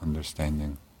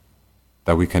understanding,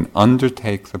 that we can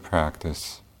undertake the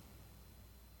practice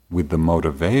with the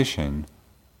motivation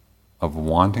of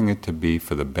wanting it to be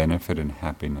for the benefit and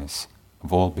happiness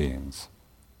of all beings.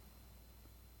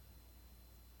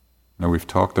 Now, we've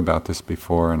talked about this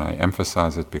before, and I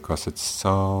emphasize it because it's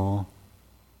so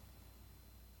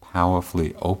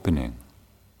powerfully opening.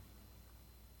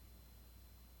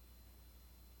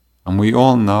 And we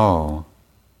all know,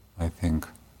 I think,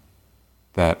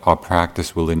 that our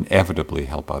practice will inevitably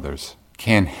help others.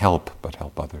 Can't help but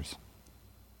help others.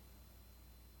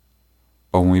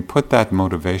 But when we put that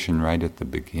motivation right at the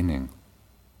beginning,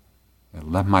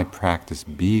 let my practice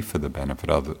be for the benefit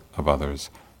of others.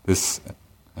 This,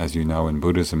 as you know, in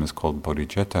Buddhism is called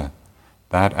bodhicitta.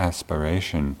 That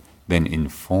aspiration then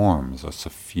informs or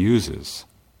suffuses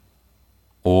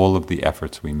all of the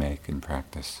efforts we make in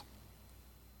practice.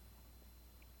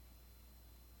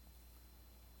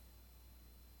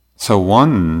 So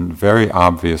one very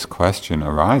obvious question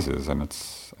arises, and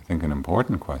it's, I think, an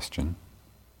important question.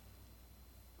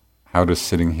 How does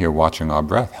sitting here watching our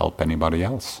breath help anybody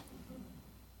else?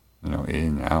 In, out,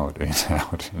 in,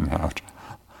 out, in, out.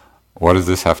 What does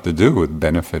this have to do with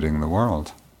benefiting the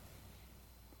world?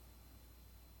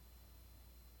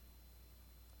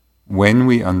 When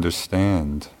we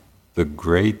understand the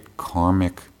great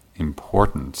karmic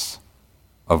importance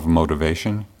of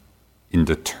motivation in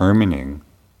determining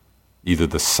either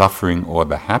the suffering or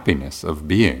the happiness of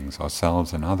beings,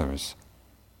 ourselves and others,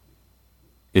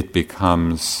 it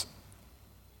becomes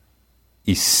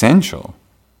essential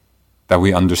that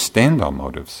we understand our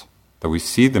motives, that we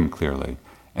see them clearly.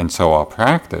 And so our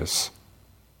practice,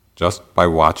 just by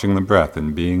watching the breath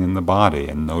and being in the body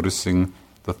and noticing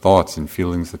the thoughts and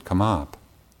feelings that come up,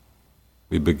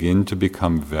 we begin to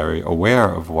become very aware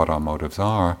of what our motives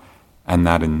are, and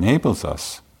that enables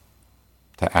us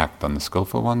to act on the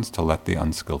skillful ones, to let the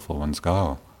unskillful ones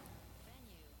go.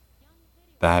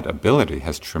 That ability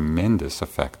has tremendous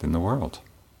effect in the world.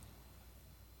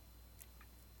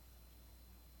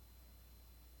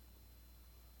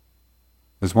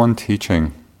 There's one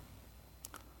teaching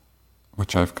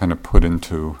which I've kind of put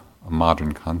into a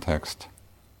modern context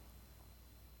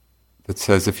that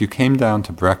says if you came down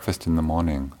to breakfast in the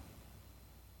morning,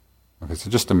 okay,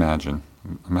 so just imagine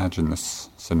this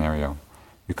scenario.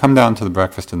 You come down to the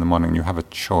breakfast in the morning and you have a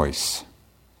choice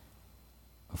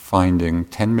of finding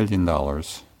 $10 million or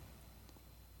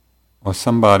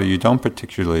somebody you don't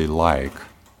particularly like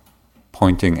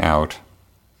pointing out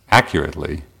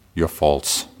accurately your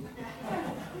faults.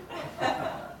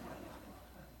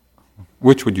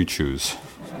 Which would you choose?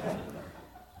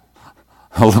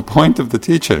 Well, the point of the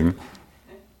teaching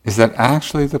is that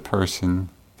actually the person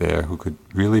there who could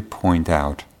really point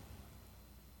out,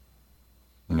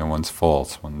 one's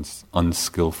faults, one's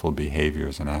unskillful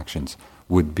behaviors and actions,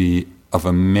 would be of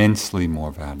immensely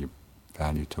more value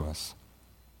to us.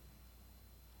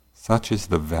 Such is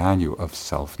the value of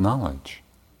self-knowledge.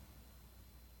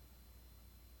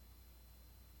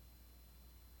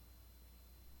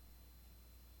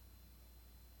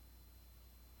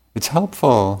 It's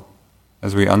helpful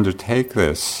as we undertake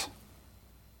this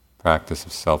practice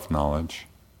of self-knowledge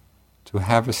to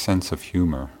have a sense of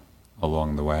humor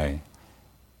along the way,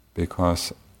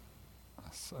 because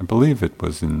I believe it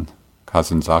was in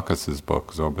Kazantzakis'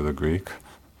 book, Zorba the Greek,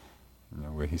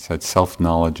 where he said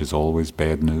self-knowledge is always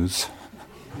bad news.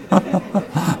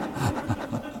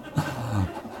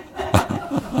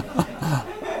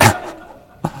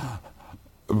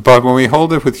 But when we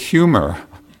hold it with humor,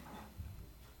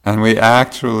 and we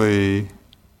actually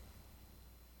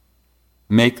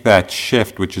make that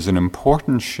shift, which is an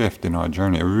important shift in our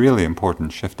journey, a really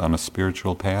important shift on a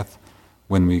spiritual path,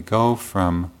 when we go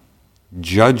from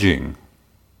judging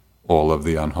all of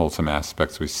the unwholesome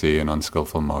aspects we see and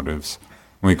unskillful motives,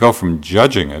 when we go from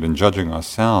judging it and judging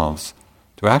ourselves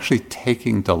to actually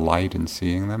taking delight in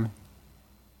seeing them,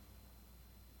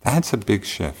 that's a big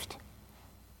shift.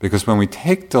 Because when we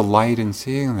take delight in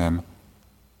seeing them,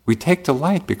 we take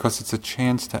delight because it's a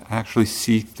chance to actually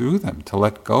see through them, to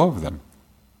let go of them.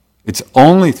 It's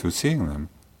only through seeing them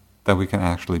that we can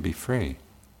actually be free.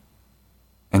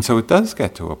 And so it does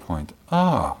get to a point,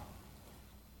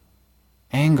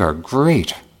 anger,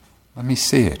 great, let me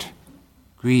see it.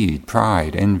 Greed,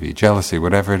 pride, envy, jealousy,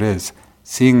 whatever it is,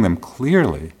 seeing them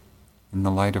clearly in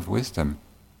the light of wisdom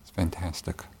is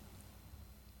fantastic.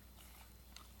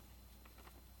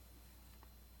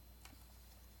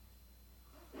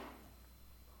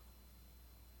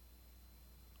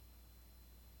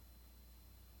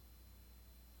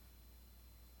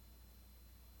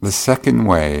 The second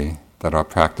way that our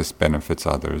practice benefits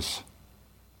others,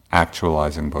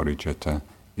 actualizing bodhicitta,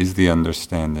 is the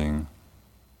understanding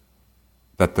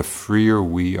that the freer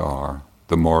we are,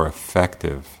 the more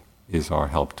effective is our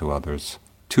help to others.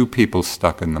 Two people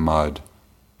stuck in the mud,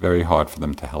 very hard for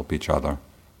them to help each other.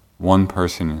 One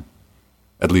person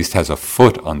at least has a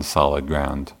foot on solid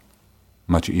ground,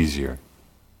 much easier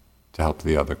to help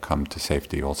the other come to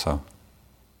safety also.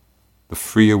 The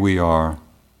freer we are,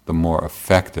 the more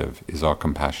effective is our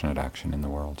compassionate action in the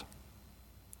world.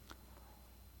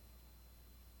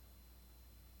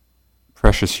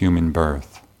 Precious human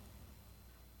birth,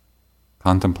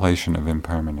 contemplation of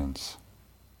impermanence,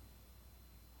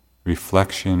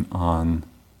 reflection on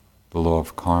the law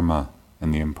of karma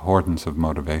and the importance of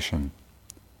motivation.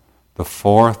 The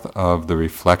fourth of the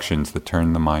reflections that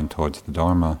turn the mind towards the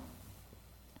Dharma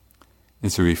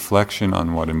is a reflection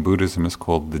on what in Buddhism is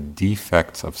called the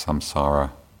defects of samsara.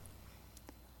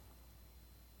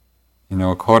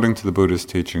 According to the Buddha's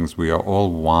teachings, we are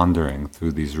all wandering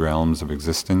through these realms of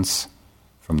existence,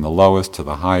 from the lowest to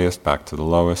the highest, back to the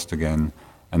lowest again.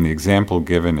 And the example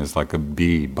given is like a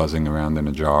bee buzzing around in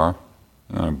a jar.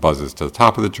 It buzzes to the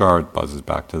top of the jar, it buzzes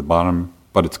back to the bottom,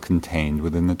 but it's contained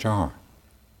within the jar.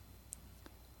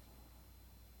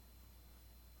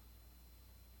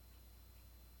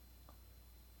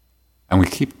 And we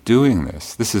keep doing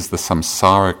this. This is the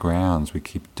samsaric rounds. We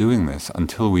keep doing this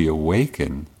until we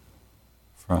awaken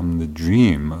from the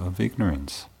dream of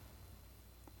ignorance.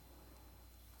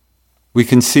 We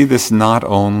can see this not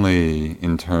only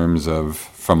in terms of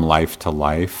from life to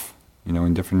life,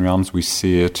 in different realms. We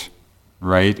see it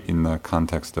right in the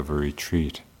context of a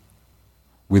retreat.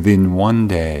 Within one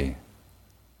day,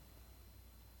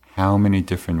 how many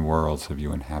different worlds have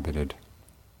you inhabited?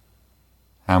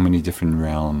 How many different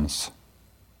realms?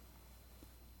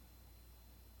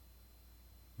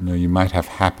 You might have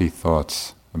happy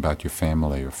thoughts about your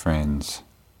family or friends.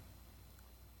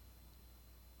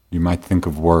 You might think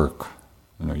of work,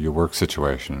 your work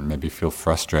situation, and maybe feel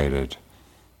frustrated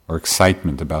or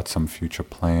excitement about some future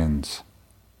plans.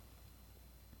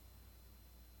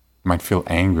 You might feel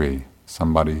angry,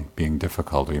 somebody being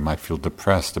difficult, or you might feel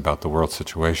depressed about the world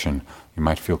situation. You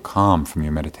might feel calm from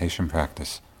your meditation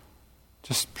practice.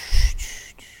 Just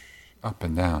up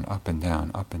and down, up and down,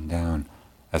 up and down,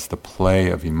 as the play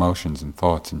of emotions and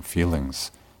thoughts and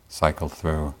feelings cycle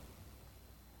through.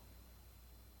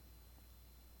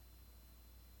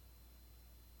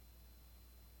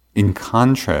 In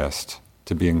contrast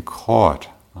to being caught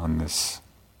on this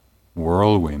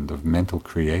whirlwind of mental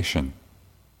creation,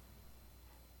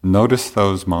 notice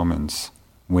those moments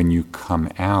when you come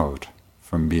out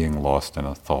from being lost in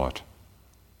a thought,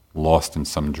 lost in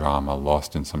some drama,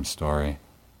 lost in some story.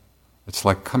 It's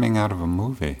like coming out of a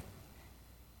movie.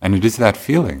 And it is that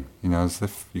feeling, as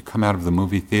if you come out of the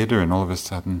movie theater and all of a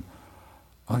sudden,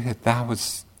 oh yeah, that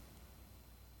was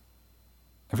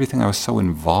everything I was so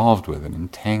involved with and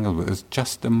entangled with. It was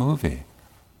just a movie.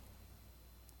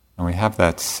 And we have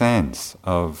that sense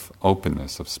of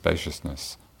openness, of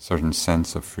spaciousness, certain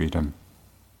sense of freedom.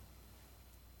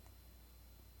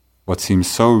 What seems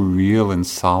so real and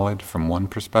solid from one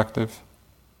perspective,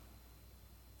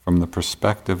 from the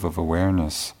perspective of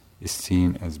awareness, is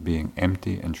seen as being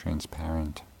empty and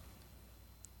transparent.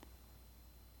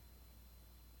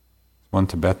 One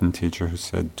Tibetan teacher who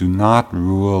said, "Do not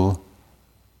rule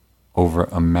over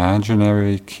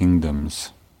imaginary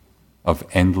kingdoms of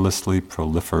endlessly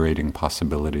proliferating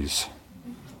possibilities."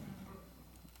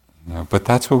 But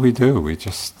that's what we do. We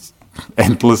just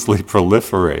endlessly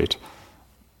proliferate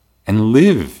and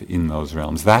live in those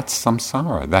realms. That's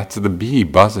samsara. That's the bee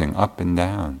buzzing up and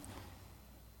down.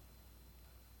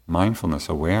 Mindfulness,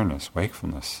 awareness,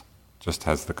 wakefulness just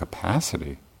has the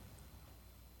capacity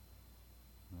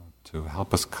to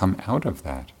help us come out of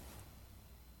that.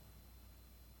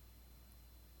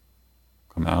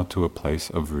 Come out to a place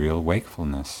of real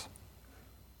wakefulness.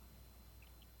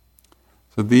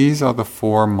 So these are the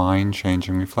 4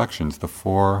 mind-changing reflections, the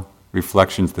 4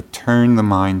 reflections that turn the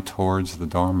mind towards the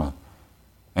Dharma.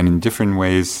 And in different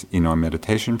ways in our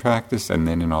meditation practice and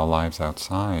then in our lives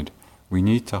outside, we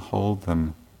need to hold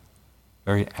them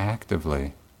very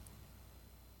actively.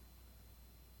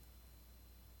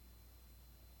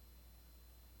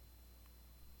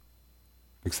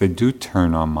 Because they do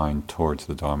turn our mind towards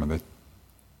the Dharma. They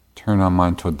turn our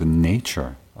mind toward the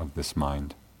nature of this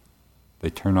mind. They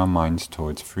turn our minds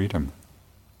towards freedom.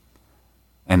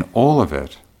 And all of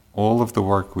it, all of the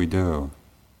work we do,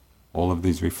 all of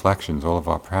these reflections, all of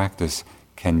our practice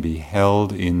can be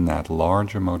held in that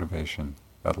larger motivation,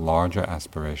 that larger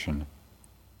aspiration.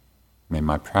 May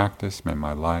my practice, may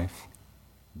my life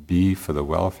be for the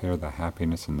welfare, the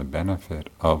happiness, and the benefit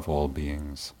of all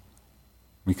beings.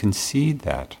 We concede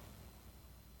that.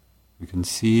 We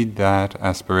concede that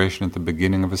aspiration at the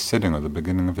beginning of a sitting or the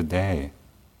beginning of a day.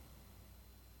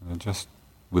 Just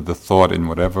with the thought in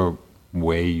whatever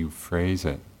way you phrase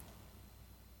it.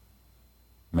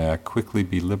 May I quickly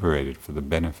be liberated for the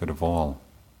benefit of all.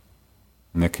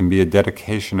 And there can be a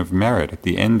dedication of merit at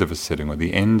the end of a sitting or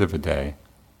the end of a day.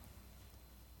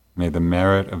 May the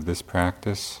merit of this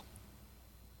practice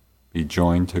be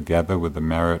joined together with the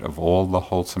merit of all the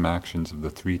wholesome actions of the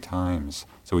 3 times.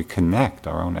 So we connect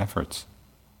our own efforts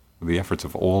with the efforts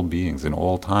of all beings in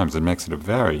all times. It makes it a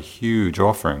very huge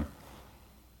offering.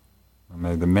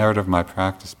 May the merit of my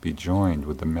practice be joined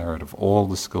with the merit of all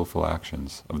the skillful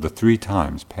actions of the 3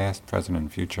 times, past, present,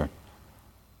 and future.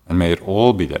 And may it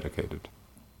all be dedicated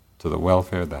to the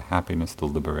welfare, the happiness, the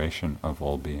liberation of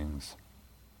all beings.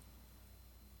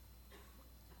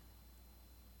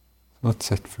 Let's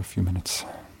sit for a few minutes.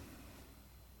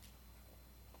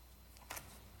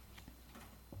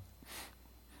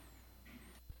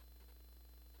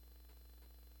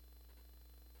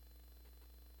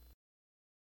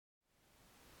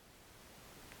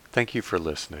 Thank you for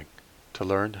listening. To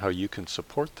learn how you can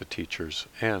support the teachers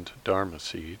and Dharma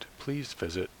Seed, please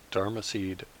visit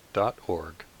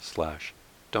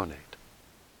dharmaseed.org/donate.